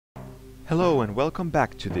Hello and welcome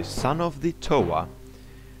back to the Son of the Toa.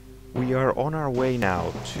 We are on our way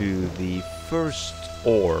now to the first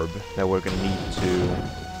orb that we're gonna need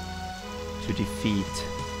to defeat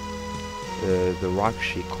the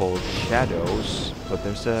Rakshi called Shadows, but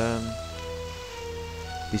there's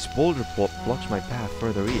this boulder blocks my path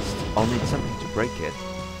further east. I'll need something to break it.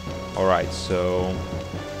 Alright, so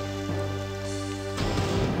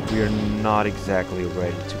we are not exactly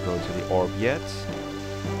ready to go to the orb yet.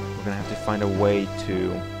 We're gonna have to find a way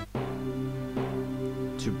to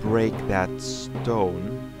break that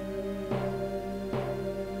stone.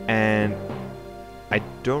 And I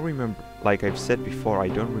don't remember, like I've said before, I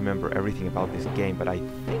don't remember everything about this game, but I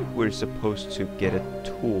think we're supposed to get a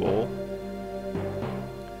tool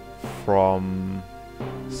from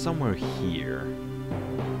somewhere here.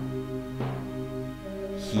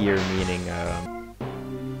 Here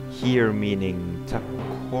meaning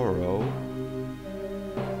Takoro.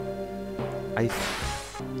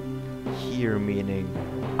 Here meaning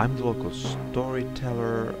I'm the local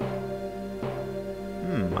storyteller.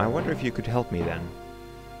 I wonder if you could help me then.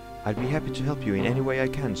 I'd be happy to help you in any way I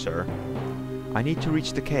can, sir. I need to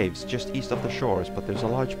reach the caves just east of the shores, but there's a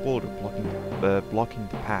large boulder blocking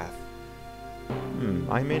the path.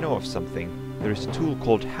 I may know of something. There is a tool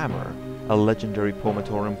called Hammer. A legendary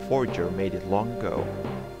Pomatorium forger made it long ago.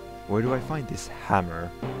 Where do I find this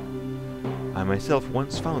hammer? I myself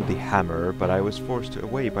once found the hammer, but I was forced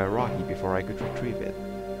away by Rahi before I could retrieve it.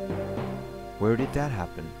 Where did that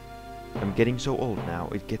happen? I'm getting so old now,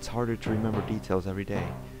 it gets harder to remember details every day.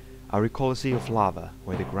 I recall a sea of lava,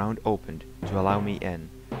 where the ground opened to allow me in.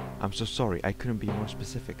 I'm so sorry, I couldn't be more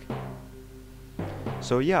specific.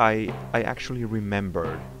 So yeah, I actually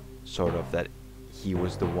remembered, sort of, that he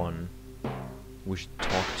was the one we should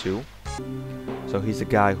talk to. So he's a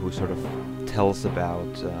guy who sort of tells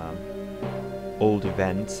about old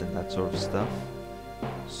events and that sort of stuff.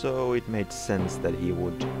 So it made sense that he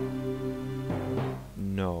would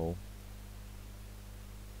know.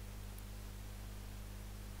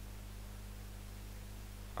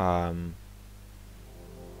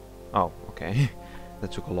 Oh, okay.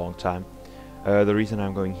 That took a long time. The reason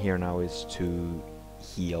I'm going here now is to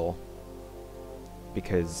heal.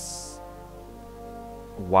 Because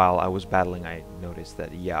while I was battling, I noticed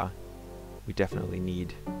that, yeah, we definitely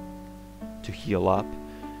need to heal up.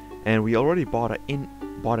 And we already bought an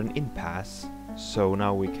in pass, so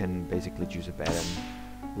now we can basically choose a bed and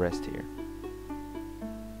rest here.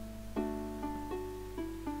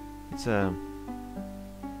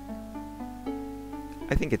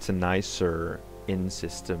 I think it's a nicer in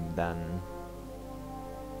system than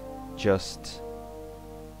just,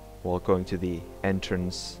 well, going to the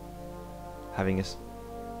entrance, having a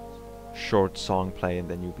short song play, and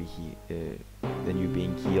then you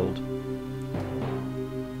being healed.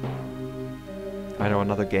 I know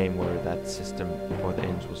another game where that system for the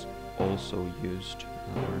inns was also used.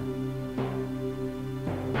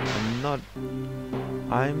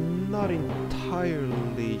 I'm not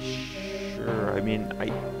entirely sure. I mean,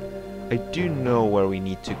 I do know where we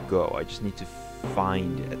need to go. I just need to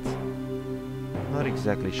find it. I'm not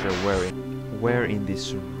exactly sure where in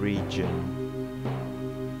this region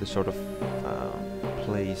the sort of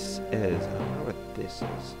place is. I don't know what this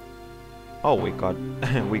is. Oh, we got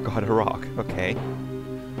we got a rock. Okay,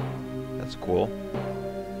 that's cool.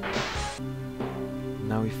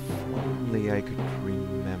 Now, if only I could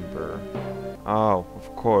remember. Oh,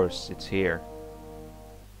 of course, it's here.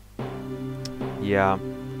 Yeah,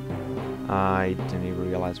 I didn't even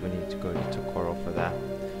realize we needed to go to Takoro for that.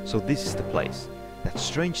 So this is the place. That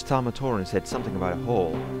strange Talmatoran said something about a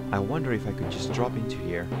hole. I wonder if I could just drop into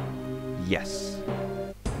here. Yes.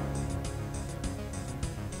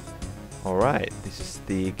 Alright, this is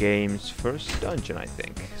the game's first dungeon, I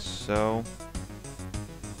think. So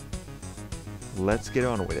let's get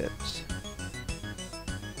on with it.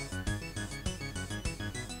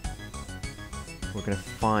 We're gonna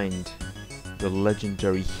find the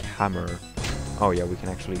legendary hammer. Oh yeah, we can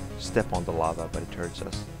actually step on the lava, but it hurts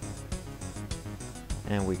us.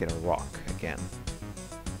 And we get a rock again.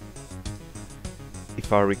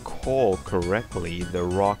 If I recall correctly, the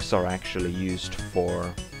rocks are actually used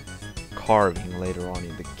for carving later on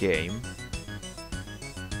in the game,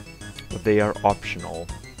 but they are optional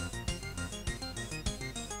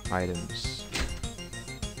items.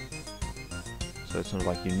 So it's not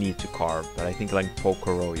like you need to carve, but I think like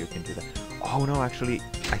Pokoro you can do that. Oh no, actually,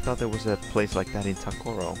 I thought there was a place like that in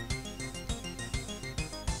Takoro.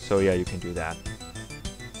 So yeah, you can do that.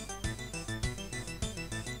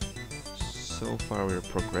 So far we're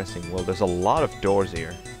progressing well. There's a lot of doors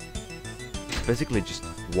here. It's basically just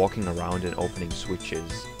walking around and opening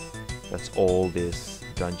switches. That's all this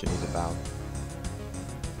dungeon is about.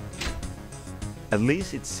 At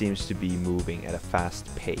least it seems to be moving at a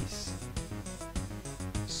fast pace.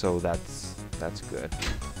 So that's good.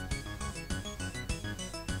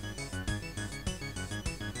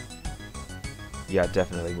 Yeah,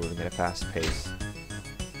 definitely moving at a fast pace.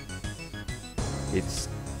 It's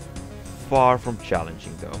far from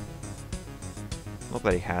challenging though. Not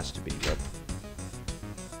that it has to be, but...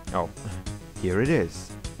 Oh, here it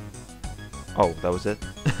is. Oh, that was it?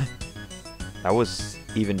 That was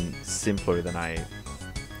even simpler than I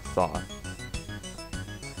thought.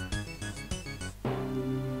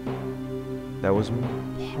 That was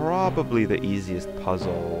probably the easiest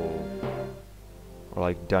puzzle or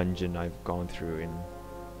like dungeon I've gone through in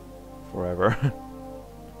forever.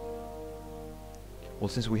 Well,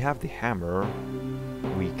 since we have the hammer,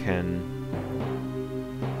 we can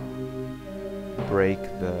break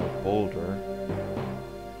the boulder.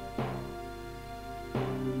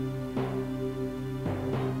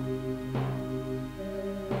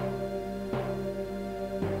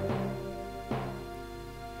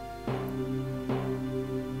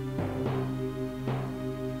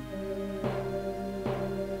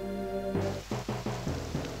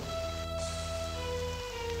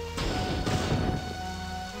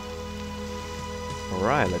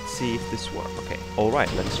 Alright, let's see if this works. Okay,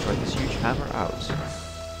 alright, let's try this huge hammer out.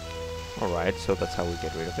 Alright, so that's how we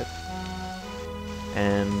get rid of it.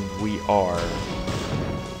 And we are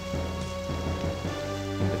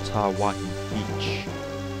in the Tawahi Beach.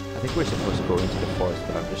 I think we're supposed to go into the forest,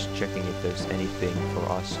 but I'm just checking if there's anything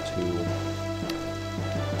for us to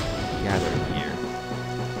gather here.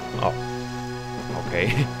 Oh, okay.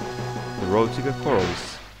 The road to the coral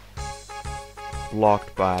is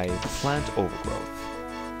blocked by plant overgrowth.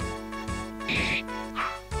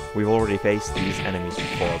 We've already faced these enemies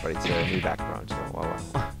before, but it's a new background, so oh well.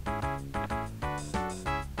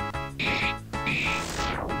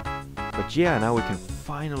 But yeah, now we can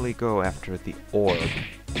finally go after the orb,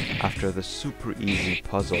 after the super easy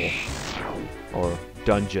puzzle, or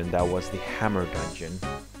dungeon that was the hammer dungeon.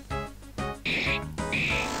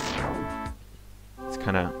 It's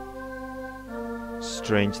kinda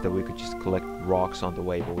strange that we could just collect rocks on the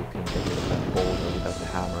way, but we couldn't get rid of that boulder without the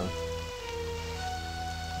hammer.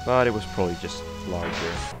 But it was probably just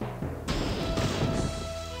larger.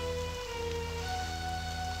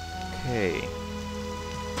 Okay.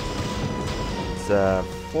 It's a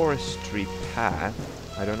forestry path.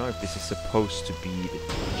 I don't know if this is supposed to be the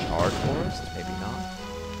charred forest, maybe not.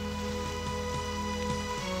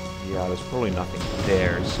 Yeah, there's probably nothing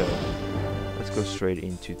there, so let's go straight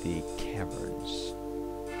into the caverns.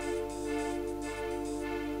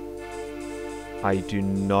 I do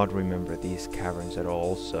not remember these caverns at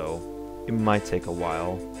all, so it might take a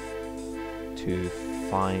while to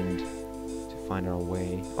find our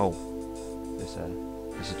way. Oh, there's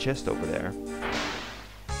a chest over there.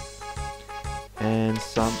 And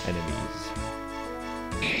some enemies.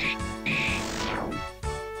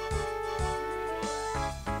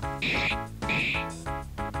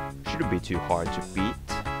 Shouldn't be too hard to beat,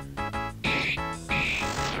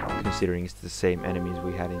 considering it's the same enemies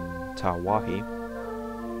we had in Tawahi.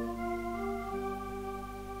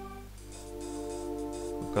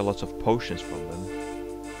 We've got lots of potions from them.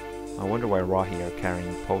 I wonder why Rahi are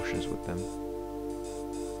carrying potions with them.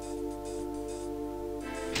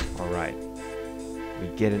 Alright. We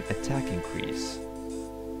get an attack increase.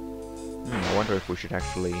 I wonder if we should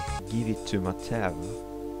actually give it to Matev.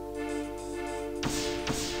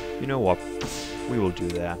 You know what? We will do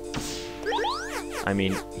that. I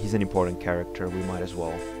mean, he's an important character, we might as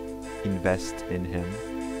well invest in him.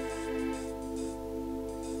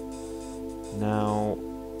 Now,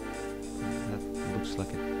 that looks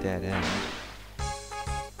like a dead end.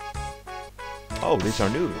 Oh, these are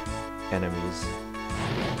new enemies.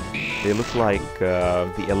 They look like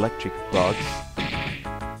the electric bugs.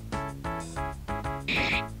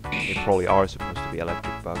 They probably are supposed to be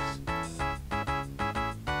electric bugs.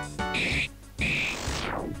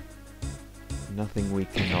 Nothing we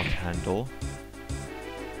cannot handle.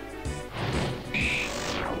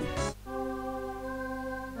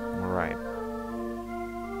 Alright.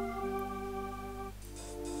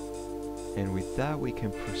 And with that we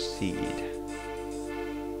can proceed.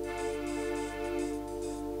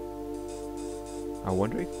 I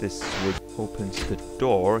wonder if this switch opens the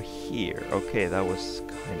door here. Okay, that was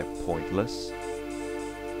kind of pointless.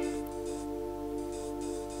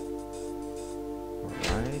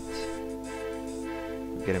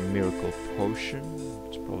 Get a miracle potion.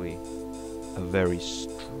 It's probably a very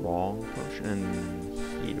strong potion,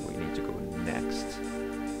 and here we need to go next.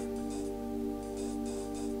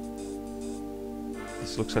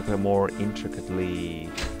 This looks like a more intricately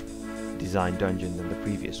designed dungeon than the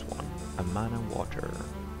previous one. A mana water.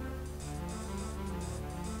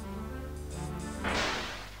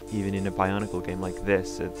 Even in a Bionicle game like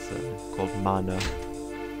this, it's called mana.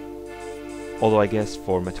 Although I guess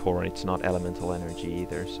for Meteoron it's not elemental energy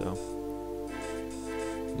either, so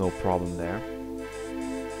no problem there.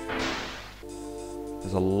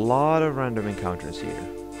 There's a lot of random encounters here.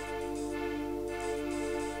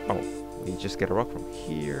 Oh, we just get a rock from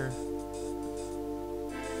here.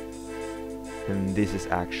 And this is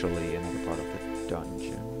actually another part of the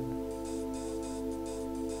dungeon.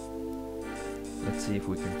 Let's see if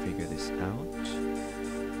we can figure this out.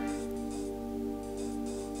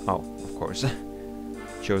 Oh, of course.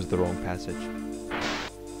 Chose the wrong passage.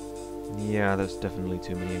 Yeah, there's definitely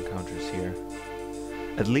too many encounters here.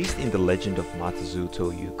 At least in the Legend of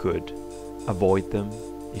Matazuto you could avoid them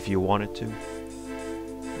if you wanted to.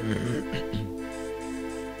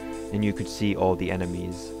 And you could see all the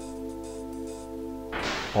enemies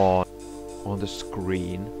on the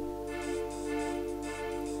screen,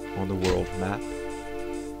 on the world map.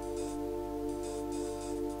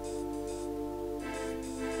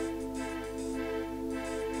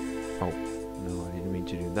 Oh, no, I didn't mean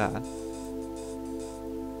to do that.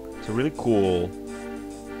 It's a really cool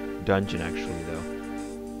dungeon actually though.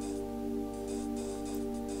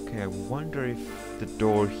 Okay, I wonder if the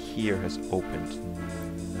door here has opened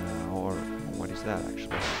now, or what is that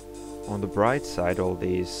actually? On the bright side, all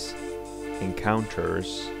these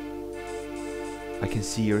encounters, I can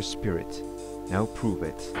see your spirit. Now prove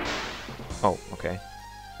it. Oh, okay.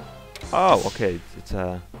 Oh, okay, it's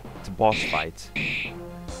a boss fight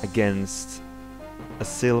against a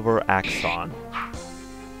silver axon.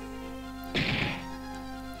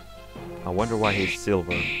 I wonder why he's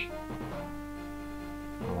silver.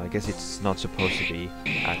 Well, I guess it's not supposed to be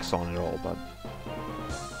axon at all, but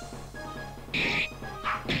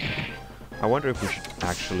I wonder if we should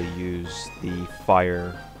actually use the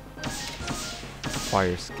fire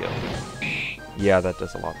skill. Yeah, that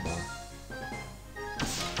does a lot more.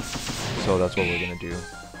 So that's what we're gonna do.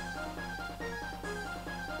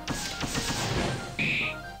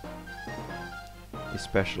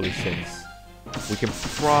 Especially since we can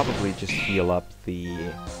probably just heal up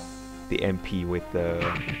the MP with the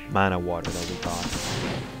mana water that we got.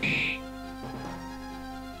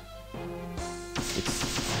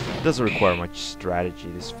 It doesn't require much strategy,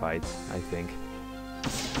 this fight, I think.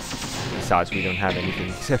 Besides, we don't have anything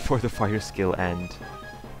except for the fire skill and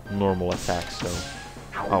normal attacks, so...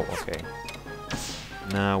 Oh, okay.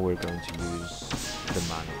 Now we're going to use the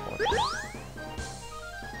mana water.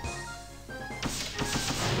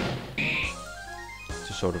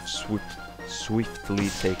 To sort of swiftly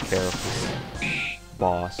take care of this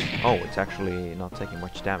boss. Oh, it's actually not taking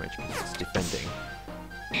much damage because it's defending.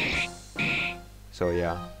 So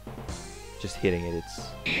yeah, just hitting it, it's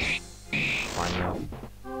fine enough.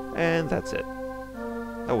 And that's it.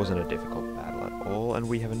 That wasn't a difficult battle at all, and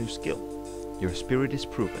we have a new skill. Your spirit is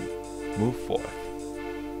proven. Move forth.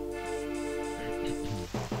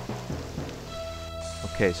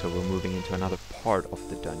 Okay, so we're moving into another part of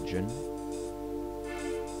the dungeon.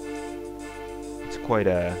 It's quite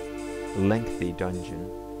a lengthy dungeon.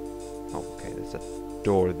 Oh, okay, there's a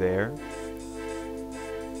door there.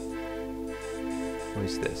 What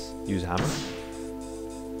is this? Use hammer?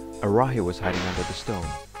 Arahi was hiding under the stone.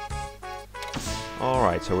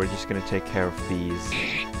 Alright, so we're just gonna take care of these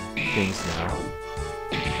things now.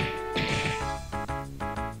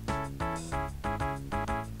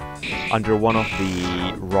 Under one of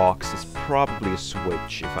the rocks is probably a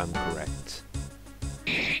switch, if I'm correct.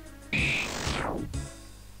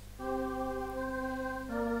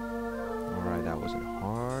 Alright, that wasn't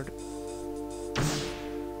hard.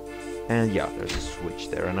 And yeah, there's a switch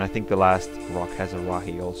there, and I think the last rock has a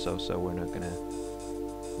Rahi also, so we're not gonna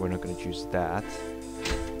choose that.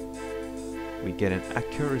 We get an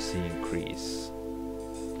accuracy increase.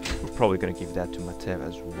 We're probably gonna give that to Matev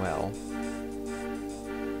as well.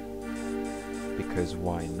 Because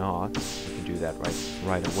why not? We can do that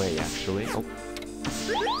right away actually. Oh.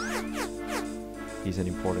 He's an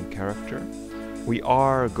important character. We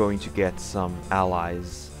are going to get some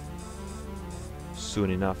allies soon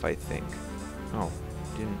enough, I think. Oh,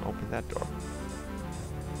 didn't open that door.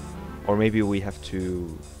 Or maybe we have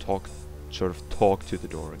to sort of talk to the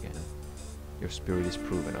door again. Your spirit is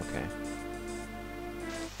proven, okay.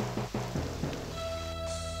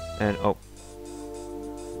 And oh,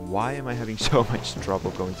 why am I having so much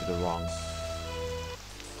trouble going to the wrong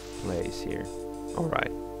place here?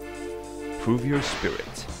 Alright. Prove your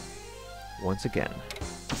spirit. Once again.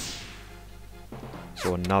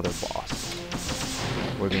 So another boss.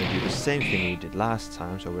 we're gonna do the same thing we did last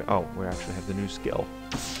time. So we actually have the new skill.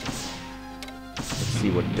 Let's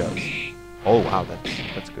see what it does. Oh wow,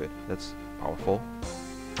 that's good. That's powerful.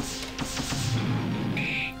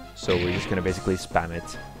 So we're just gonna basically spam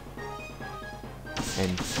it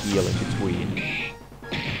and heal in between.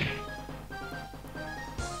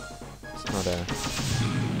 It's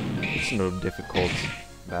not a difficult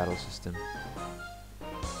battle system.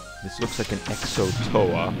 This looks like an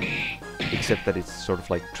Exo-Toa, except that it's sort of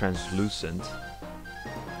like translucent.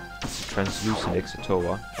 It's a translucent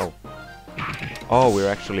Exo-Toa. Oh. Oh, we're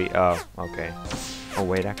actually, okay. Oh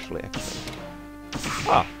wait, actually.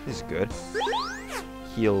 Ah, this is good.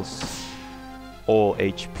 Heals all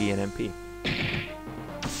HP and MP.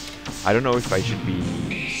 I don't know if I should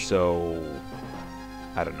be so...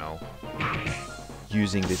 I don't know.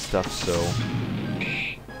 Using this stuff so...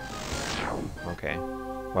 Okay.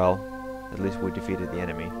 Well, at least we defeated the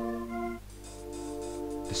enemy.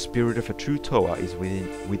 The spirit of a true Toa is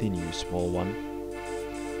within you, small one.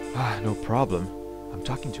 Ah, no problem. I'm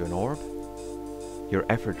talking to an orb. Your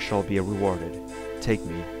effort shall be rewarded. Take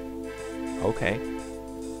me. Okay.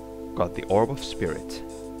 Got the orb of spirit.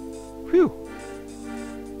 Whew.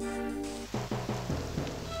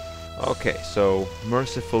 Okay, so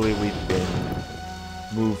mercifully we've been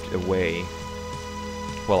moved away,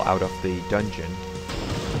 well, out of the dungeon,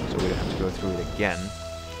 so we don't have to go through it again.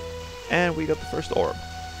 And we got the first orb.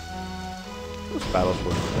 Those battles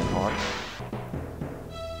weren't that hard.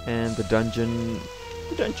 And the dungeon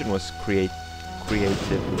was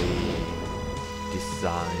creatively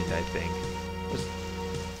designed, I think. It was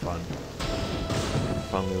fun.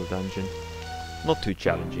 Fun little dungeon. Not too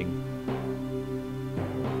challenging.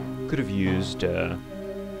 Could have used a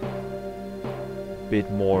bit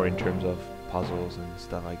more in terms of puzzles and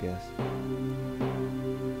stuff, I guess.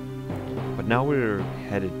 But now we're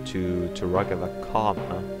headed to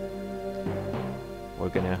Ragavakama. We're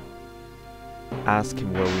gonna ask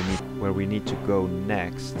him where we need to go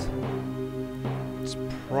next. It's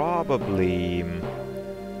probably,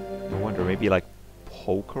 I wonder, maybe like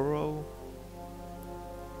Pokoro?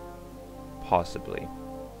 Possibly.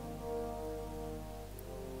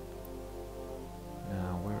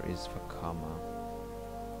 Now, where is Vakama?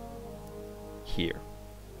 Here.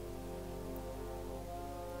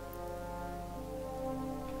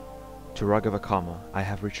 To Ragavakama, I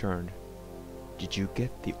have returned. Did you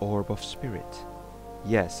get the Orb of Spirit?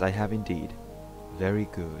 Yes, I have indeed. Very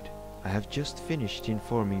good. I have just finished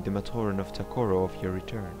informing the Matoran of Takoro of your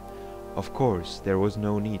return. Of course, there was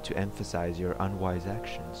no need to emphasize your unwise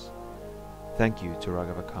actions. Thank you, to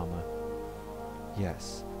Ragavakama.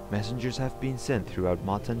 Yes, messengers have been sent throughout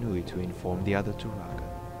Mata Nui to inform the other Turaga.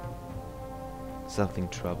 Something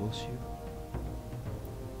troubles you?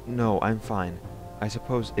 No, I'm fine. I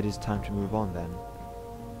suppose it is time to move on then.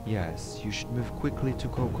 Yes, you should move quickly to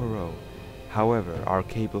Kokoro. However, our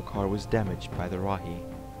cable car was damaged by the Rahi.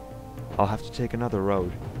 I'll have to take another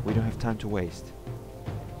road. We don't have time to waste.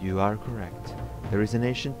 You are correct. There is an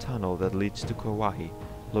ancient tunnel that leads to Kowahi,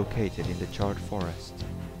 located in the charred forest.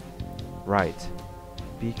 Right.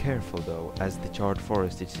 Be careful though, as the charred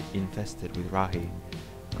forest is infested with Rahi.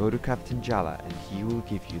 Go to Captain Jala and he will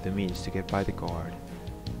give you the means to get by the guard.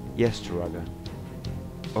 Yes, Turaga.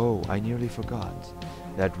 Oh, I nearly forgot.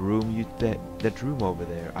 That room over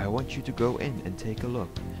there, I want you to go in and take a look.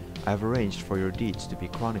 I've arranged for your deeds to be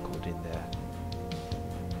chronicled in there.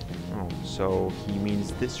 Oh, so he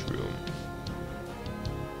means this room.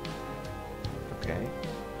 Okay.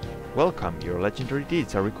 Welcome, your legendary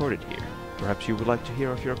deeds are recorded here. Perhaps you would like to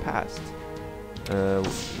hear of your past.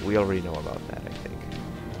 We already know about that, I think.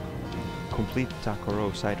 Complete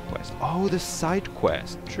Takoro side quest. Oh, the side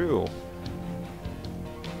quest! True.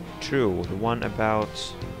 True, the one about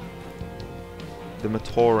the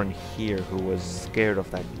Matoran here who was scared of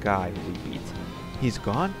that guy we beat. He's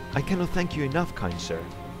gone? I cannot thank you enough, kind sir.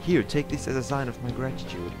 Here, take this as a sign of my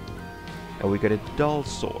gratitude. And we got a dull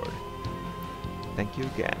sword. Thank you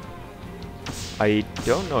again. I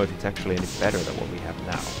don't know if it's actually any better than what we have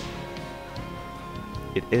now.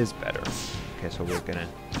 It is better. Okay, so we're gonna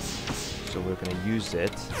use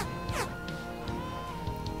it.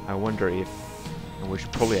 I wonder if we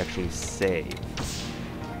should probably actually save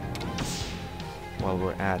while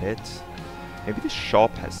we're at it. Maybe the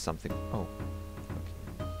shop has something. Oh,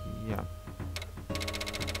 okay. Yeah.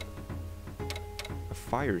 A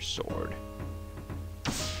fire sword.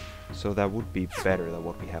 So that would be better than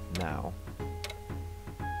what we have now.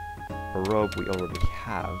 A robe we already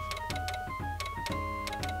have.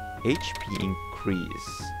 HP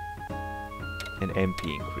increase and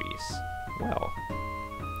MP increase. Well,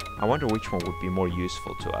 I wonder which one would be more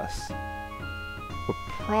useful to us. We're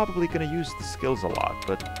probably gonna use the skills a lot,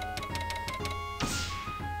 but...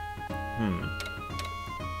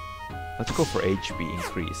 Let's go for HP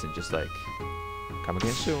increase and just like... Come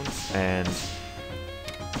again soon. And...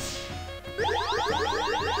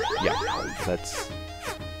 Yeah, let's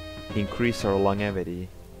increase our longevity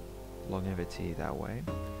that way.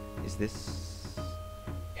 Is this...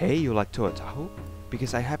 Hey, you like Toatahu?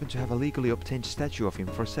 Because I happen to have a legally obtained statue of him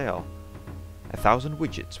for sale. 1,000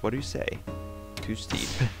 widgets, what do you say? Too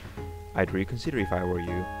steep. I'd reconsider if I were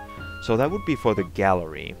you. So that would be for the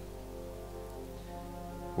gallery.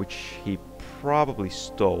 Which he probably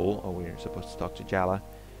stole. Oh, we're supposed to talk to Jala.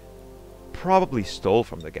 Probably stole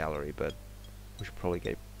from the gallery, but we should probably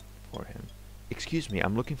get it for him. Excuse me,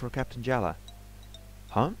 I'm looking for Captain Jala.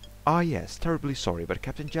 Huh? Ah yes, terribly sorry, but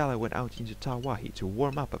Captain Jala went out into Tawahi to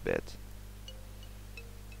warm up a bit.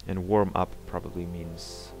 And warm up probably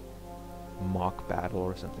means mock battle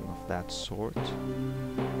or something of that sort.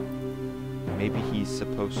 Maybe he's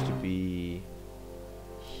supposed to be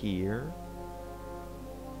here.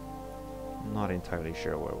 Not entirely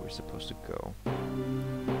sure where we're supposed to go.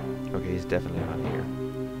 Okay, he's definitely not here.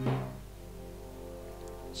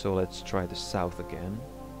 So let's try the south again.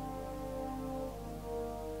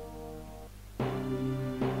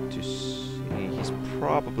 To see, he's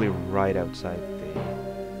probably right outside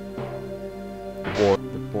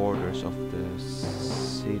the borders of the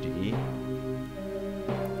city.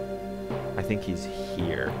 I think he's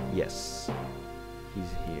here. Yes,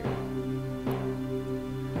 he's here.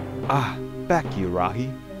 Ah, back you, Rahi.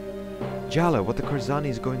 Jala, what the Kurzani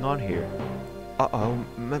is going on here? Uh-oh,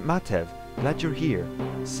 Matev, glad you're here.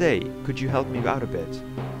 Say, could you help me out a bit?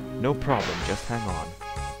 No problem, just hang on.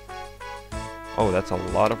 Oh, that's a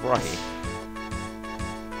lot of Rahi.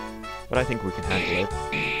 But I think we can handle it.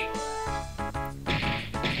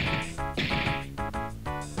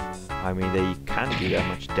 I mean, they can't do that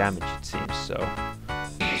much damage, it seems, so...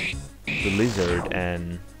 The lizard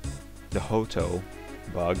and the Hoto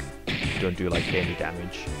bug don't do, like, any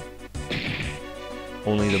damage.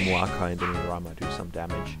 Only the Muaka and the Nirama do some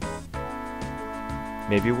damage.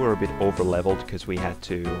 Maybe we're a bit over-leveled because we had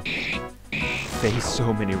to face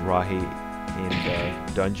so many Rahi in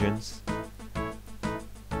the dungeons.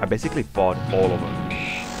 I basically fought all of them.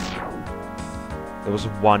 There was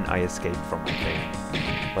one I escaped from, I think.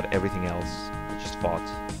 But everything else, I just fought.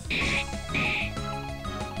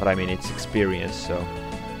 But I mean, it's experience, so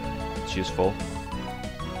it's useful.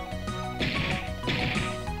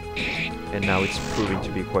 And now it's proving to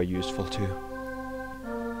be quite useful too.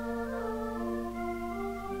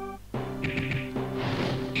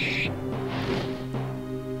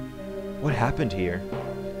 What happened here?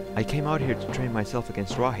 I came out here to train myself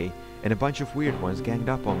against Rahi, and a bunch of weird ones ganged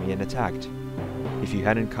up on me and attacked. If you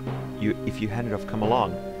hadn't have come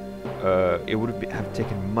along, it would have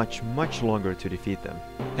taken much longer to defeat them.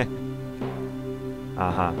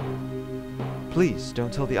 Please,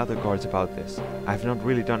 don't tell the other guards about this. I have not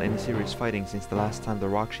really done any serious fighting since the last time the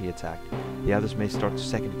Rakshi attacked. The others may start to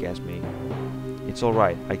second-guess me. It's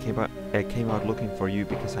alright, I came out looking for you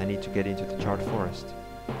because I need to get into the Charred Forest.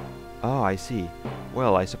 Oh, I see.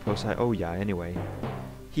 Well, I suppose I owe ya anyway.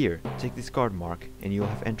 Here, take this guard mark, and you'll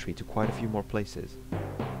have entry to quite a few more places.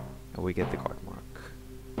 And we get the guard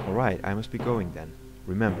mark. Alright, I must be going then.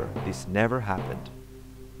 Remember, this never happened.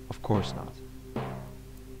 Of course not.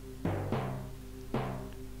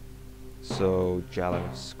 So, Jala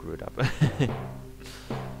screwed up.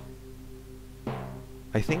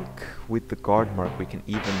 I think with the guard mark we can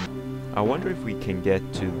even... I wonder if we can get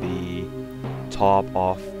to the top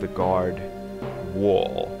of the guard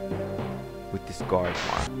wall with this guard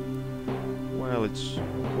mark. Well, it's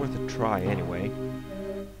worth a try anyway.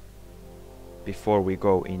 Before we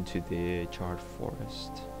go into the Charred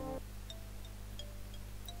Forest.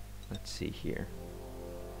 Let's see here.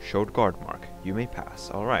 Showed guard mark. You may pass.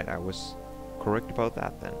 Alright, I was correct about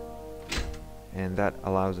that then. And that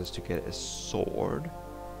allows us to get a sword.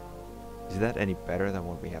 Is that any better than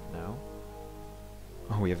what we have now?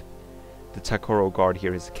 Oh, we have... The Takoro guard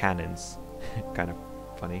here is cannons. Kind of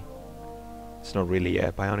funny. It's not really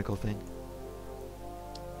a Bionicle thing.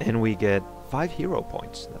 And we get 5 hero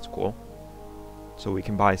points. That's cool. So we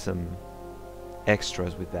can buy some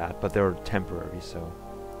extras with that, but they're temporary, so...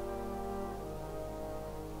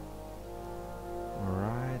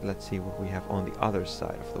 Alright, let's see what we have on the other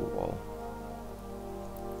side of the wall.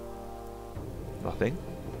 Nothing?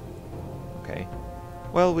 Okay.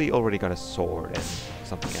 Well, we already got a sword and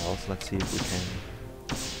something else. Let's see if we can...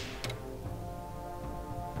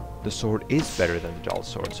 The sword is better than the dull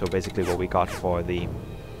sword, so basically what we got for the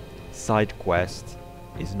side quest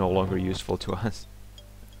is no longer useful to us.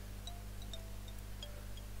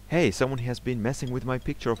 Hey, someone has been messing with my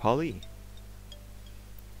picture of Holly.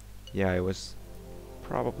 Yeah, it was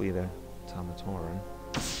probably the Tamatoran.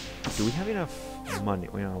 Do we have enough money?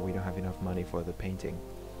 Well, we don't have enough money for the painting.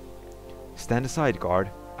 Stand aside, guard.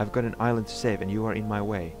 I've got an island to save and you are in my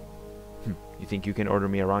way. You think you can order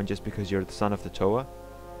me around just because you're the son of the Toa?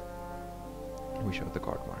 We showed the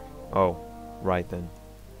guard mark. Oh, right then.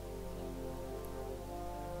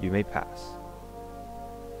 You may pass.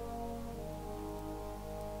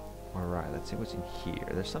 Alright, let's see what's in here.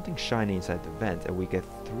 There's something shiny inside the vent and we get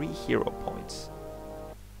 3 hero points.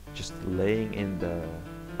 Just laying in the...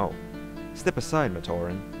 Oh. Step aside,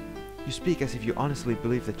 Matoran. You speak as if you honestly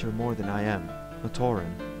believe that you're more than I am.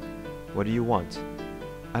 Matoran. What do you want?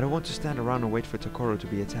 I don't want to stand around and wait for Tokoro to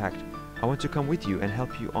be attacked. I want to come with you and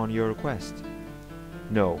help you on your quest.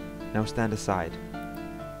 No. Now stand aside.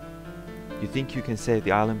 You think you can save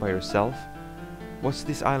the island by yourself? What's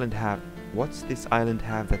this island have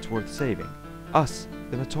that's worth saving? Us,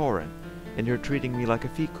 the Matoran. And you're treating me like a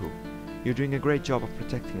Fiku. You're doing a great job of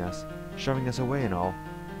protecting us, shoving us away and all.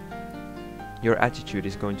 Your attitude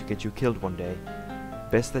is going to get you killed one day.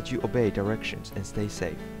 Best that you obey directions and stay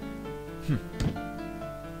safe.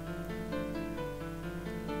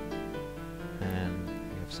 And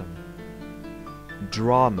we have some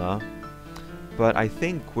drama. But I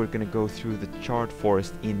think we're gonna go through the Charred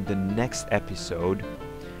Forest in the next episode.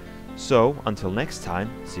 So, until next time,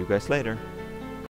 see you guys later.